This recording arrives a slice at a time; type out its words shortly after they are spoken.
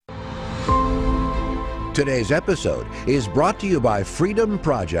Today's episode is brought to you by Freedom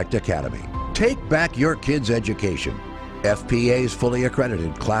Project Academy. Take back your kids' education. FPA's fully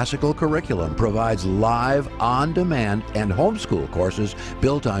accredited classical curriculum provides live, on-demand, and homeschool courses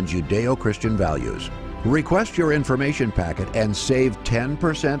built on Judeo-Christian values. Request your information packet and save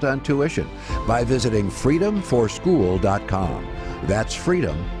 10% on tuition by visiting freedomforschool.com. That's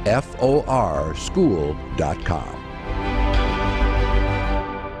freedom, F-O-R, school.com.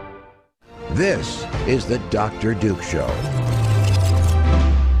 This is the Dr. Duke Show.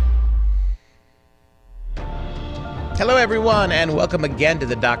 Hello, everyone, and welcome again to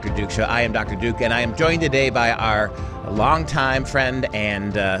the Dr. Duke Show. I am Dr. Duke, and I am joined today by our longtime friend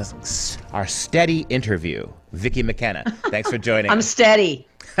and our steady interview, Vicki McKenna. Thanks for joining I'm us. steady.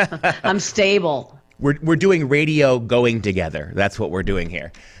 I'm stable. We're doing radio going together. That's what we're doing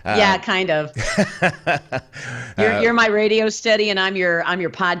here. Yeah, kind of. You're my radio steady, and I'm your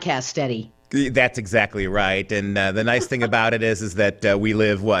podcast steady. That's exactly right. And the nice thing about it is that we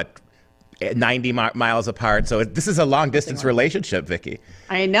live, 90 miles apart. So this is a long-distance relationship, Vicki.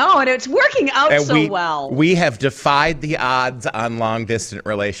 I know, and it's working out well. We have defied the odds on long-distance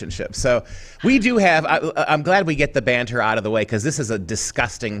relationships. So we do have, I'm glad we get the banter out of the way, because this is a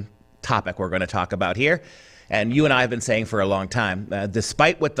disgusting topic we're going to talk about here. And you and I have been saying for a long time,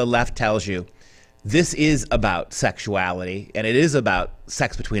 despite what the left tells you, this is about sexuality, and it is about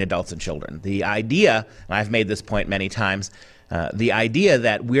sex between adults and children. The idea, and I've made this point many times, the idea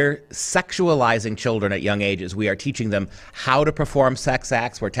that we're sexualizing children at young ages. We are teaching them how to perform sex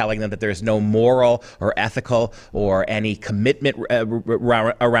acts. We're telling them that there's no moral or ethical or any commitment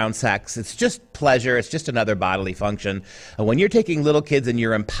around sex. It's just pleasure. It's just another bodily function. When you're taking little kids and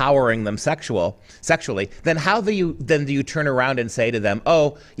you're empowering them sexually, then how do you turn around and say to them,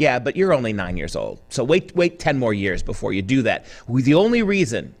 oh, yeah, but you're only 9 years old. So wait 10 more years before you do that. The only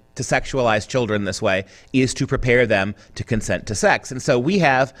reason to sexualize children this way is to prepare them to consent to sex. And so we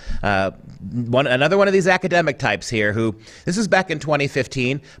have another one of these academic types here who, this is back in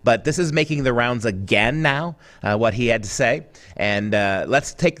 2015, but this is making the rounds again now, what he had to say. And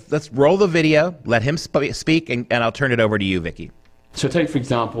let's roll the video, let him speak, and I'll turn it over to you, Vicki. So take, for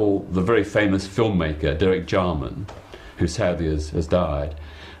example, the very famous filmmaker, Derek Jarman, who sadly has died.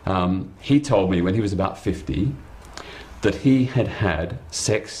 He told me when he was about 50, that he had had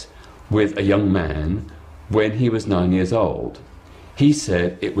sex with a young man when he was 9 years old. He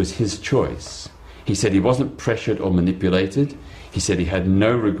said it was his choice. He said he wasn't pressured or manipulated. He said he had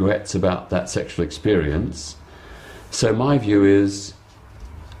no regrets about that sexual experience. So my view is,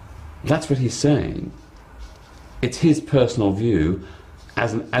 that's what he's saying. It's his personal view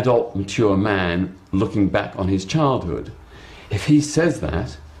as an adult, mature man looking back on his childhood. If he says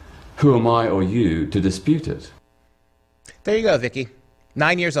that, who am I or you to dispute it? There you go, Vicki.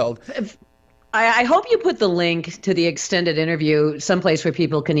 9 years old. I hope you put the link to the extended interview someplace where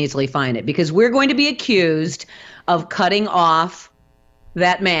people can easily find it, because we're going to be accused of cutting off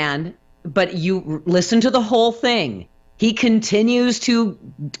that man, but you listen to the whole thing. He continues to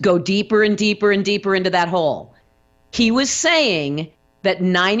go deeper and deeper and deeper into that hole. He was saying that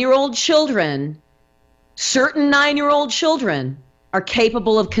certain 9-year-old children are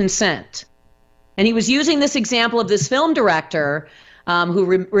capable of consent. And he was using this example of this film director who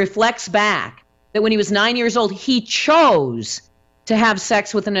reflects back that when he was 9 years old, he chose to have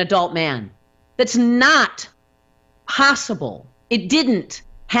sex with an adult man. That's not possible. It didn't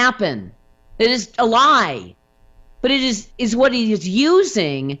happen. It is a lie. But it is what he is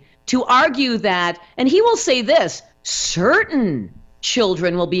using to argue that, and he will say this, certain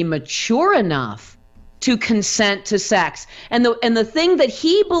children will be mature enough to consent to sex. And the thing that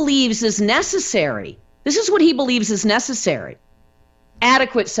he believes is necessary, this is what he believes is necessary: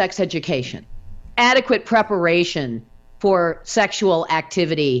 adequate sex education, adequate preparation for sexual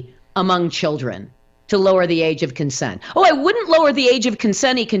activity among children to lower the age of consent. Oh, I wouldn't lower the age of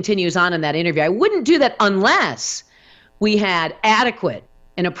consent, he continues on in that interview. I wouldn't do that unless we had adequate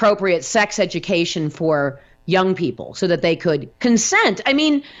and appropriate sex education for young people so that they could consent. I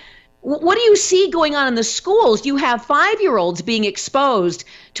mean, what do you see going on in the schools? You have 5-year-olds being exposed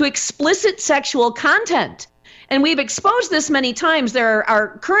to explicit sexual content. And we've exposed this many times. There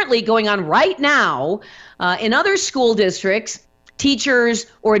are currently going on right now in other school districts, teachers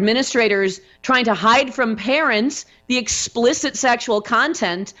or administrators trying to hide from parents the explicit sexual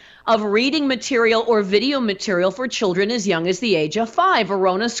content of reading material or video material for children as young as the age of 5.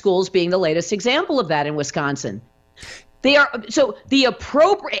 Verona schools being the latest example of that in Wisconsin. They are, so the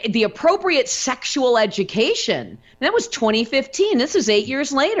appropriate sexual education, that was 2015. This is 8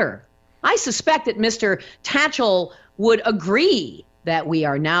 years later. I suspect that Mr. Tatchell would agree that we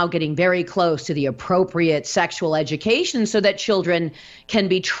are now getting very close to the appropriate sexual education so that children can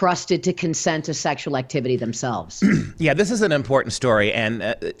be trusted to consent to sexual activity themselves. Yeah, this is an important story,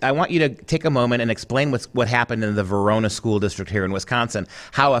 and I want you to take a moment and explain what happened in the Verona School District here in Wisconsin,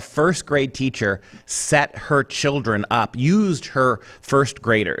 how a first grade teacher set her children up, used her first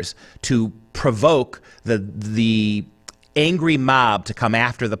graders to provoke the angry mob to come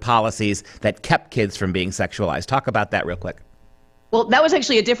after the policies that kept kids from being sexualized. Talk about that real quick. Well, that was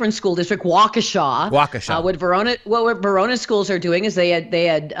actually a different school district, Waukesha. Waukesha. What Verona schools are doing is they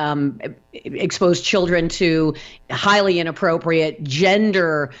had exposed children to highly inappropriate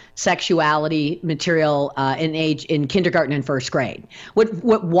gender sexuality material in kindergarten and first grade. What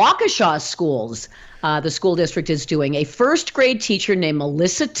Waukesha schools, the school district is doing, a first grade teacher named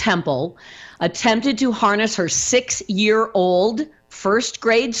Melissa Temple attempted to harness her 6-year-old first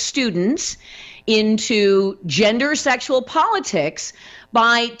grade students into gender sexual politics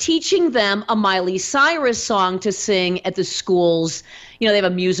by teaching them a Miley Cyrus song to sing at the school's, they have a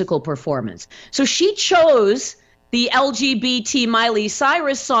musical performance. So she chose the LGBT Miley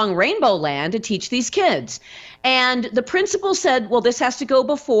Cyrus song Rainbow Land to teach these kids. And the principal said, well, this has to go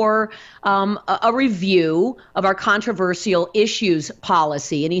before a review of our controversial issues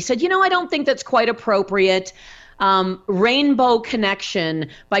policy. And he said, I don't think that's quite appropriate. Rainbow Connection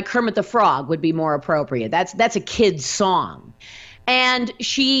by Kermit the Frog would be more appropriate. That's a kid's song. And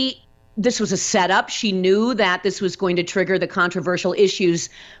this was a setup. She knew that this was going to trigger the controversial issues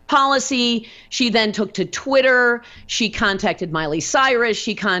policy. She then took to Twitter. She contacted Miley Cyrus.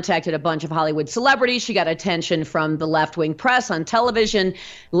 She contacted a bunch of Hollywood celebrities. She got attention from the left-wing press on television,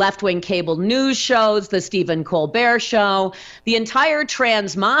 left-wing cable news shows, the Stephen Colbert Show. The entire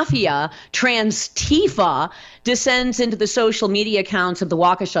trans mafia, trans Tifa, descends into the social media accounts of the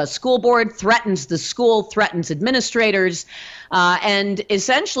Waukesha School Board, threatens the school, threatens administrators. And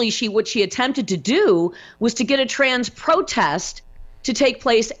essentially, what she attempted to do was to get a trans protest to take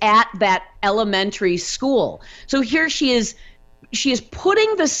place at that elementary school. So here she is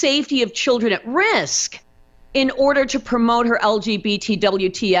putting the safety of children at risk in order to promote her LGBT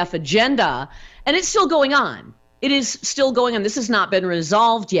WTF agenda. And it's still going on. It is still going on. This has not been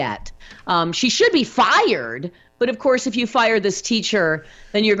resolved yet. She should be fired. But of course, if you fire this teacher,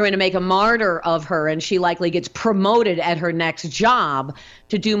 then you're going to make a martyr of her, and she likely gets promoted at her next job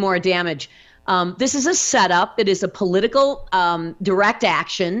to do more damage. This is a setup. It is a political direct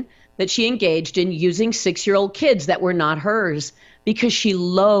action that she engaged in using 6-year-old kids that were not hers because she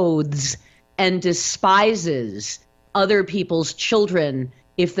loathes and despises other people's children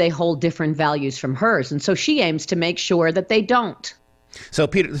if they hold different values from hers. And so she aims to make sure that they don't. So,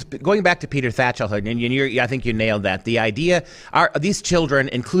 Peter, going back to Peter Thatchell, and I think you nailed that. The idea are these children,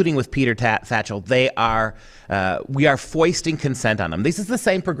 including with Peter Thatchell, we are foisting consent on them. This is the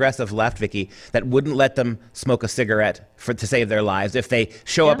same progressive left, Vicky, that wouldn't let them smoke a cigarette to save their lives. If they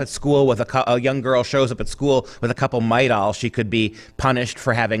show up at school with a young girl shows up at school with a couple Midol, she could be punished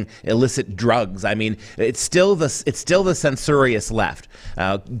for having illicit drugs. I mean, it's still the censorious left.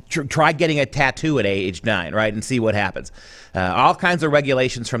 Try getting a tattoo at age 9, right, and see what happens. All kinds of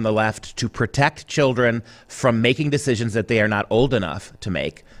regulations from the left to protect children from making decisions that they are not old enough to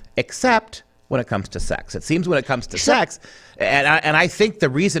make, except when it comes to sex. It seems when it comes to sex, and I think the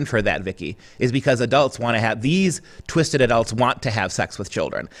reason for that, Vicky, is because these twisted adults want to have sex with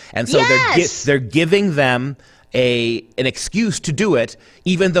children. And so they're giving them an excuse to do it,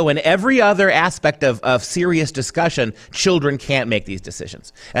 even though in every other aspect of serious discussion, children can't make these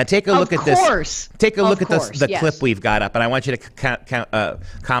decisions. And take a look at this. Take a look at the clip we've got up, and I want you to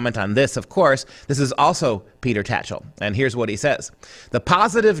comment on this. Of course, this is also Peter Tatchell, and here's what he says. The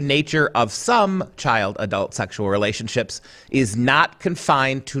positive nature of some child-adult sexual relationships is not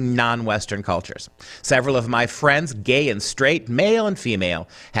confined to non-Western cultures. Several of my friends, gay and straight, male and female,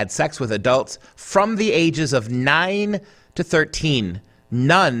 had sex with adults from the ages of 9 to 13.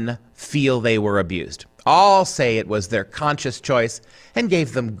 None feel they were abused. All say it was their conscious choice and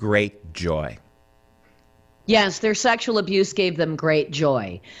gave them great joy. Yes, their sexual abuse gave them great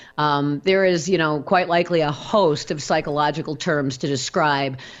joy. There is, quite likely a host of psychological terms to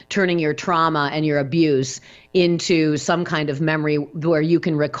describe turning your trauma and your abuse into some kind of memory where you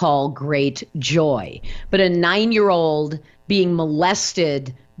can recall great joy. But a 9-year-old being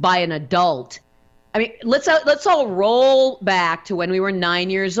molested by an adult, I mean, let's all roll back to when we were 9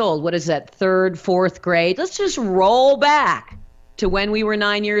 years old. What is that, 3rd, 4th grade? Let's just roll back to when we were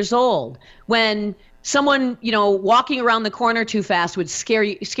 9 years old, when someone, walking around the corner too fast would scare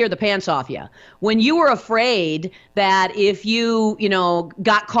the pants off you. When you were afraid that if you,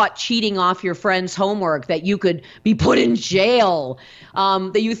 got caught cheating off your friend's homework, that you could be put in jail,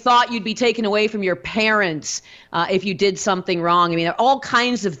 that you thought you'd be taken away from your parents if you did something wrong. I mean, there are all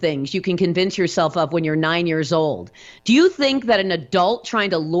kinds of things you can convince yourself of when you're 9 years old. Do you think that an adult trying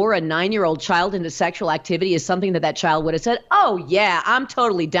to lure a 9-year-old child into sexual activity is something that child would have said, oh yeah, I'm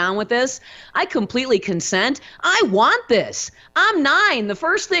totally down with this. I completely consent. I want this. I'm 9. The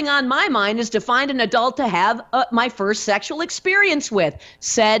first thing on my mind is to find an adult to have my first sexual experience with.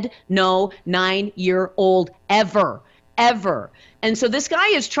 Said no 9-year-old ever. And so this guy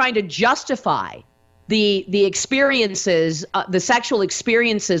is trying to justify the experiences, the sexual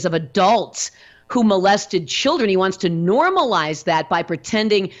experiences of adults who molested children. He wants to normalize that by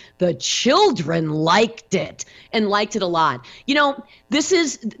pretending the children liked it and liked it a lot. This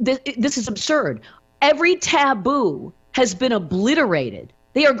is absurd. Every taboo has been obliterated.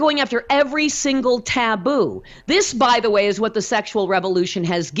 They are going after every single taboo. This, by the way, is what the sexual revolution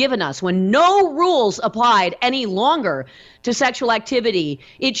has given us. When no rules applied any longer to sexual activity,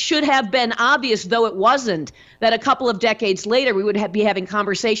 it should have been obvious, though it wasn't, that a couple of decades later we would be having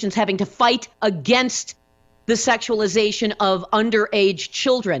conversations having to fight against the sexualization of underage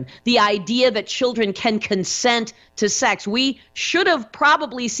children, the idea that children can consent to sex. We should have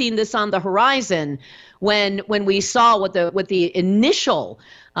probably seen this on the horizon when we saw what the initial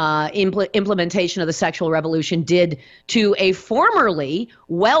implementation of the sexual revolution did to a formerly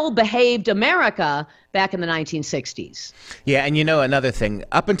well-behaved America back in the 1960s. Yeah, and another thing,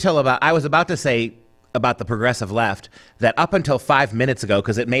 I was about to say about the progressive left, that up until 5 minutes ago,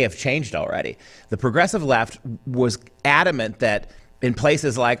 because it may have changed already, the progressive left was adamant that in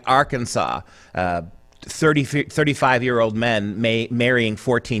places like Arkansas, 35-year-old men marrying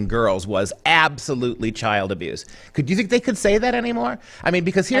 14 girls was absolutely child abuse. Do you think they could say that anymore? I mean,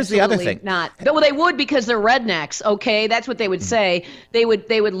 because here's the other thing. Not. Well, they would, because they're rednecks. Okay, that's what they would say. They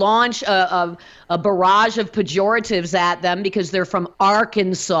would launch a barrage of pejoratives at them because they're from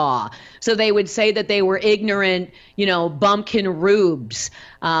Arkansas. So they would say that they were ignorant, bumpkin rubes.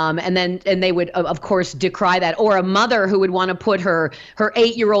 And they would, of course, decry that. Or a mother who would want to put her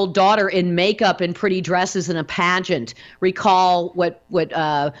 8-year-old daughter in makeup and pretty dresses in a pageant. Recall what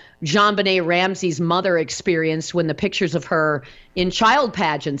JonBenet Ramsey's mother experienced when the pictures of her in child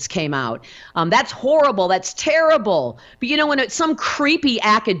pageants came out. That's horrible. That's terrible. But when it's some creepy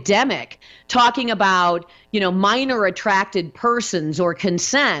academic talking about, minor attracted persons or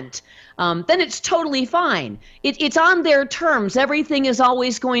consent, then it's totally fine. It's on their terms. Everything is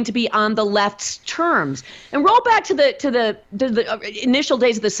always going to be on the left's terms. And roll back to the initial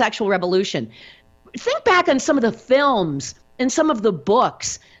days of the sexual revolution. Think back on some of the films and some of the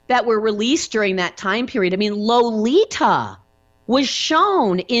books that were released during that time period. I mean, Lolita was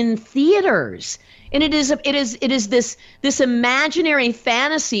shown in theaters. And it is this imaginary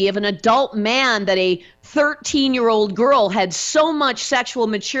fantasy of an adult man that a 13-year-old girl had so much sexual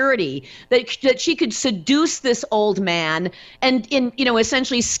maturity that she could seduce this old man and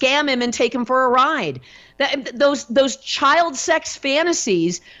essentially scam him and take him for a ride. Those child sex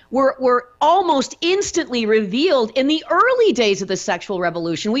fantasies were almost instantly revealed in the early days of the sexual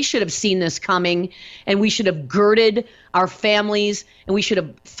revolution. We should have seen this coming, and we should have girded our families, and we should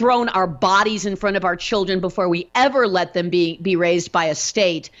have thrown our bodies in front of our children before we ever let them be raised by a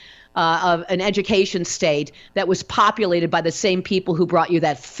state, of an education state that was populated by the same people who brought you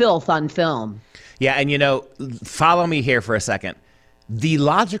that filth on film. Yeah, and follow me here for a second. The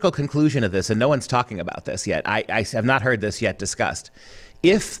logical conclusion of this, and no one's talking about this yet, I have not heard this yet discussed.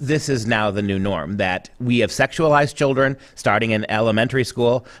 If this is now the new norm, that we have sexualized children starting in elementary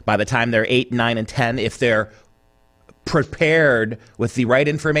school, by the time they're 8, 9, and 10, if they're prepared with the right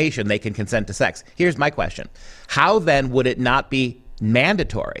information, they can consent to sex. Here's my question. How then would it not be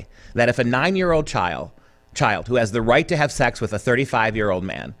mandatory that if a 9-year-old child who has the right to have sex with a 35-year-old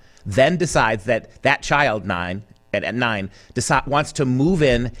man then decides that child, at 9, wants to move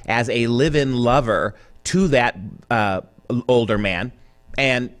in as a live-in lover to that older man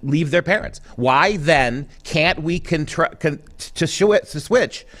and leave their parents? Why then can't we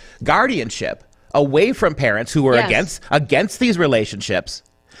switch guardianship away from parents who are against these relationships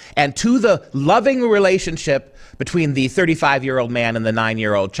and to the loving relationship between the 35-year-old man and the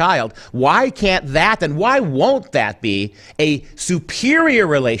 9-year-old child? Why can't that, and why won't that be a superior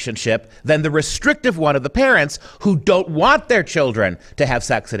relationship than the restrictive one of the parents who don't want their children to have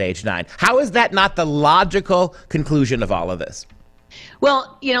sex at age 9? How is that not the logical conclusion of all of this?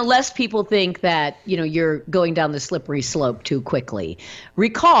 Well, lest people think that, you're going down the slippery slope too quickly.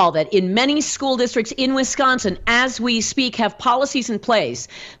 Recall that in many school districts in Wisconsin, as we speak, have policies in place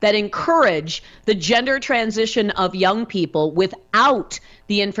that encourage the gender transition of young people without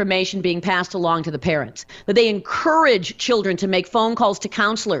the information being passed along to the parents. That they encourage children to make phone calls to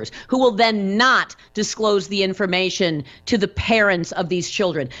counselors who will then not disclose the information to the parents of these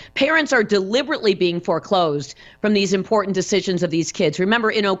children. Parents are deliberately being foreclosed from these important decisions of these kids. Remember,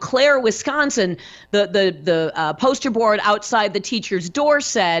 in Eau Claire, Wisconsin, the poster board outside the teacher's door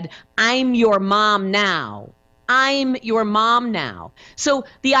said, "I'm your mom now." I'm your mom now. So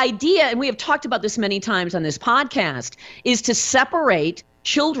the idea, and we have talked about this many times on this podcast, is to separate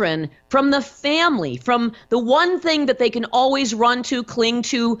children from the family, from the one thing that they can always run to, cling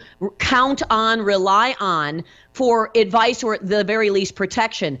to, count on, rely on for advice or at the very least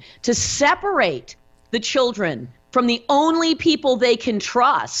protection, to separate the children from the only people they can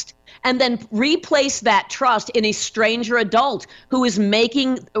trust, and then replace that trust in a stranger adult who is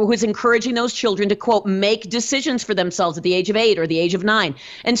encouraging those children to, quote, make decisions for themselves at the age of 8 or the age of 9.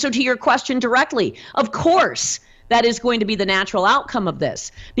 And so to your question directly, of course, that is going to be the natural outcome of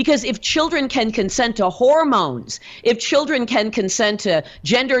this. Because if children can consent to hormones, if children can consent to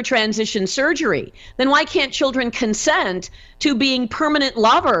gender transition surgery, then why can't children consent to being permanent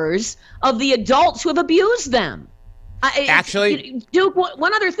lovers of the adults who have abused them? Actually, Duke,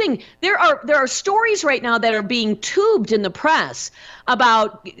 one other thing. There are stories right now that are being tubed in the press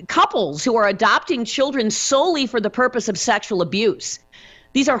about couples who are adopting children solely for the purpose of sexual abuse.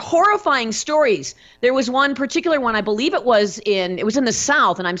 These are horrifying stories. There was one particular one, I believe it was in the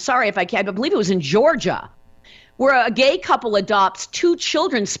South, and I'm sorry if I believe it was in Georgia, where a gay couple adopts 2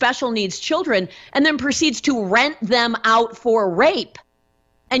 children, special needs children, and then proceeds to rent them out for rape.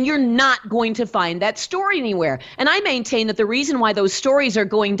 And you're not going to find that story anywhere. And I maintain that the reason why those stories are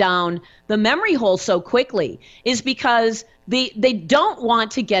going down the memory hole so quickly is because they don't want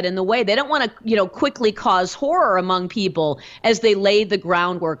to get in the way. They don't want to, quickly cause horror among people as they lay the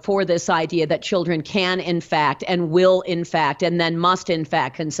groundwork for this idea that children can, in fact, and will, in fact, and then must, in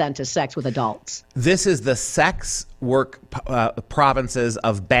fact, consent to sex with adults. This is the sex work provinces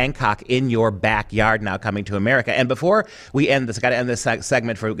of Bangkok in your backyard now coming to America. And before we end this, got to end this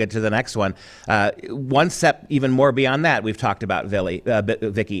segment before we get to the next one. One step even more beyond that, we've talked about,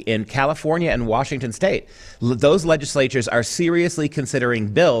 Vicky, in California and Washington State. Those legislatures are seriously considering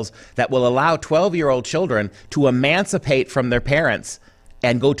bills that will allow 12-year-old children to emancipate from their parents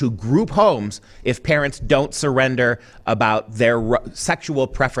and go to group homes if parents don't surrender about their sexual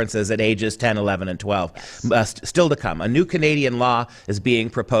preferences at ages 10, 11, and 12. Yes. Still to come. A new Canadian law is being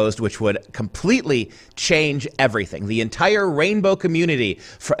proposed which would completely change everything. The entire rainbow community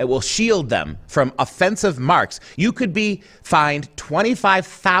it will shield them from offensive marks. You could be fined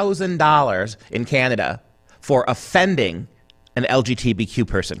 $25,000 in Canada for offending an LGBTQ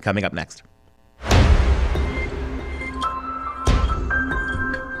person. Coming up next.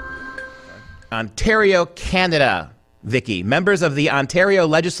 Ontario, Canada. Vicky, members of the Ontario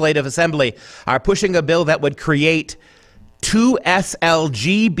Legislative Assembly are pushing a bill that would create 2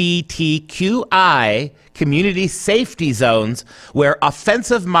 SLGBTQI community safety zones where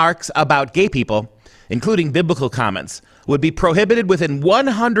offensive marks about gay people, including biblical comments, would be prohibited within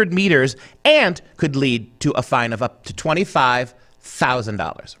 100 meters and could lead to a fine of up to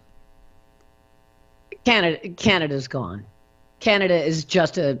 $25,000. Canada's gone. Canada is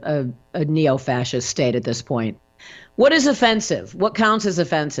just a neo-fascist state at this point. What is offensive? What counts as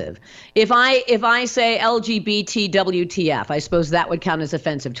offensive? If I say LGBT WTF, I suppose that would count as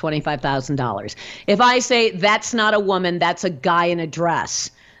offensive, $25,000. If I say that's not a woman, that's a guy in a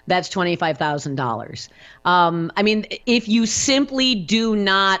dress, that's $25,000. I mean, if you simply do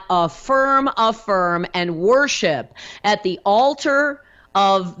not affirm, and worship at the altar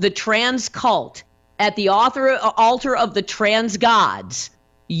of the trans cult, at the altar of the trans gods,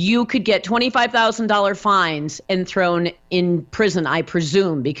 you could get $25,000 fines and thrown in prison, I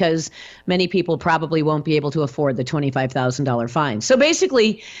presume, because many people probably won't be able to afford the $25,000 fine. So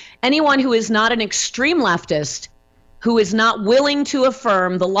basically, anyone who is not an extreme leftist, who is not willing to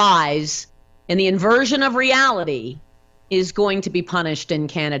affirm the lies and the inversion of reality, is going to be punished in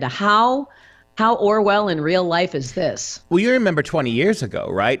Canada. How How Orwell in real life is this? Well, you remember 20 years ago,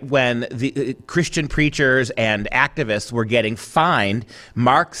 right, when the Christian preachers and activists were getting fined.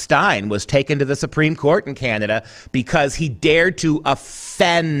 Mark Steyn was taken to the Supreme Court in Canada because he dared to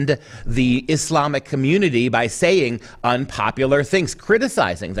offend the Islamic community by saying unpopular things,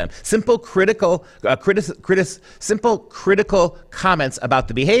 criticizing them. Simple critical comments about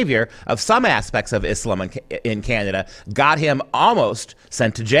the behavior of some aspects of Islam in Canada got him almost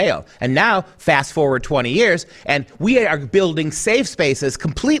sent to jail. And now, fast forward 20 years, and we are building safe spaces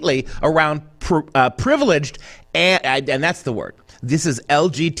completely around privileged, and that's the word. This is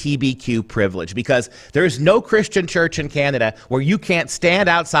LGBTQ privilege, because there is no Christian church in Canada where you can't stand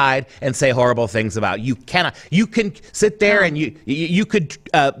outside and say horrible things about. You cannot. You can sit there and you could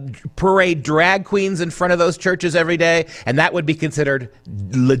parade drag queens in front of those churches every day, and that would be considered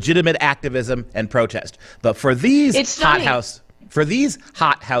legitimate activism and protest. But for these For these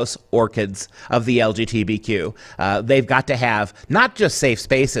hothouse orchids of the LGBTQ, they've got to have not just safe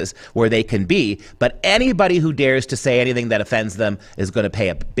spaces where they can be, but anybody who dares to say anything that offends them is going to pay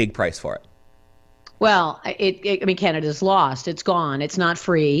a big price for it. Well, I mean, Canada's lost. It's gone. It's not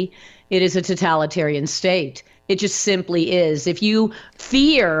free. It is a totalitarian state. It just simply is. If you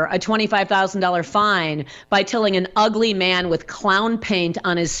fear a $25,000 fine by telling an ugly man with clown paint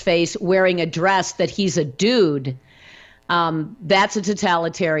on his face wearing a dress that he's a dude, that's a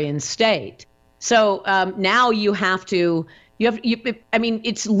totalitarian state. So now I mean,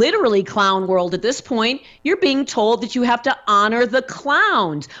 it's literally clown world at this point. You're being told that you have to honor the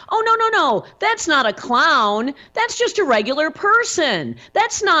clowns. Oh, no. That's not a clown. That's just a regular person.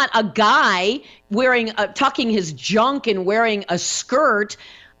 That's not a guy tucking his junk and wearing a skirt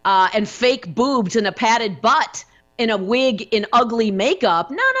and fake boobs and a padded butt in a wig in ugly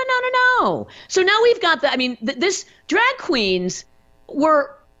makeup. No. So now we've got this drag queens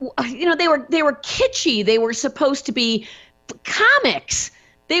were, they were kitschy. They were supposed to be comics.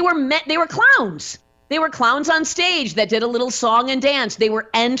 They were clowns. They were clowns on stage that did a little song and dance. They were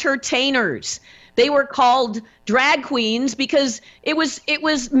entertainers. They were called drag queens because it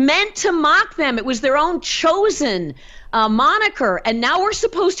was meant to mock them. It was their own chosen moniker. And now we're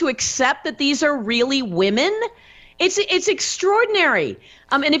supposed to accept that these are really women. It's extraordinary.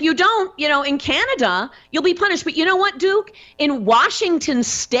 And if you don't, in Canada, you'll be punished. But you know what, Duke? In Washington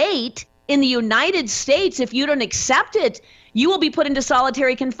State, in the United States, if you don't accept it, you will be put into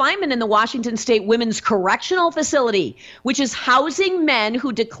solitary confinement in the Washington State Women's Correctional Facility, which is housing men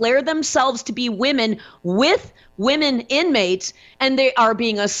who declare themselves to be women with women inmates, and they are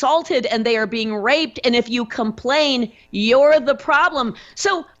being assaulted and they are being raped. And if you complain, you're the problem.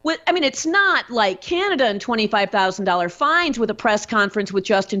 So, it's not like Canada and $25,000 fines with a press conference with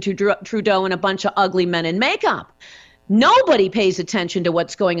Justin Trudeau and a bunch of ugly men in makeup. Nobody pays attention to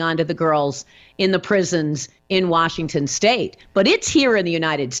what's going on to the girls in the prisons in Washington State, but it's here in the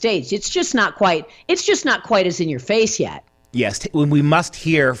United States. It's just not quite as in your face yet. Yes, we must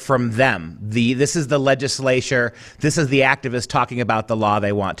hear from them. This is the legislature. This is the activists talking about the law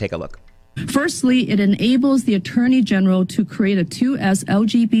they want. Take a look. Firstly, it enables the Attorney General to create a 2S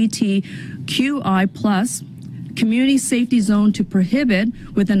LGBTQI+ community safety zone to prohibit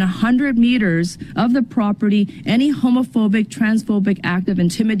within 100 meters of the property any homophobic, transphobic act of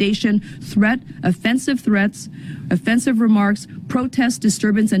intimidation, threat, offensive threats, offensive remarks, protest,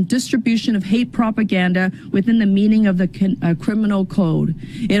 disturbance, and distribution of hate propaganda within the meaning of the criminal code.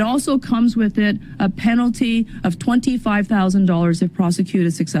 It also comes with it a penalty of $25,000 if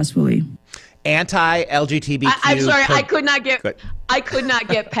prosecuted successfully. Anti-LGBTQ. I'm sorry, I could not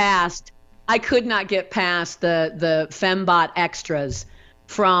get past the fembot extras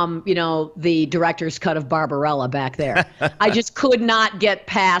from, the director's cut of Barbarella back there. I just could not get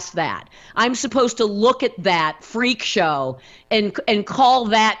past that. I'm supposed to look at that freak show and call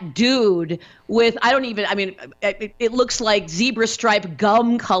that dude with, it looks like zebra stripe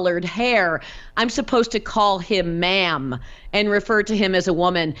gum colored hair. I'm supposed to call him ma'am and refer to him as a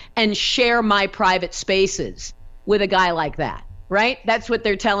woman and share my private spaces with a guy like that. Right? That's what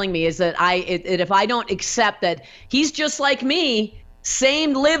they're telling me, is that if I don't accept that he's just like me,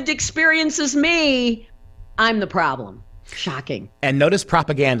 same lived experience as me, I'm the problem. Shocking. And notice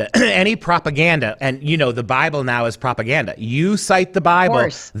propaganda. Any propaganda, and the Bible now is propaganda. You cite the Bible,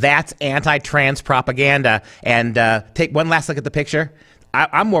 that's anti-trans propaganda. And take one last look at the picture.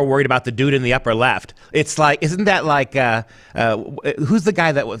 I'm more worried about the dude in the upper left. It's like, isn't that like, who's the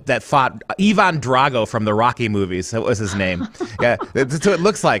guy that fought Ivan Drago from the Rocky movies? What was his name? Yeah, that's what it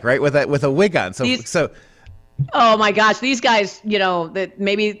looks like, right? With a wig on. So Oh my gosh, these guys, that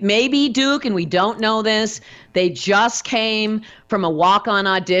maybe Duke, and we don't know this. They just came from a walk-on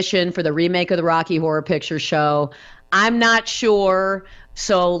audition for the remake of the Rocky Horror Picture Show. I'm not sure,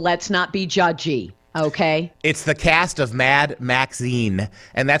 so let's not be judgy. Okay. It's the cast of Mad Maxine,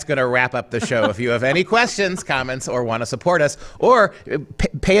 and that's going to wrap up the show. If you have any questions, comments, or want to support us, or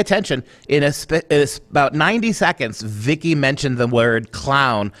pay attention, in about 90 seconds, Vicky mentioned the word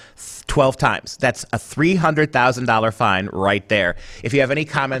clown 12 times. That's a $300,000 fine right there. If you have any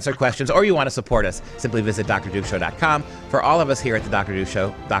comments or questions, or you want to support us, simply visit drdukeshow.com. For all of us here at the Dr.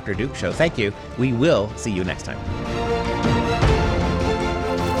 Duke Show, thank you. We will see you next time.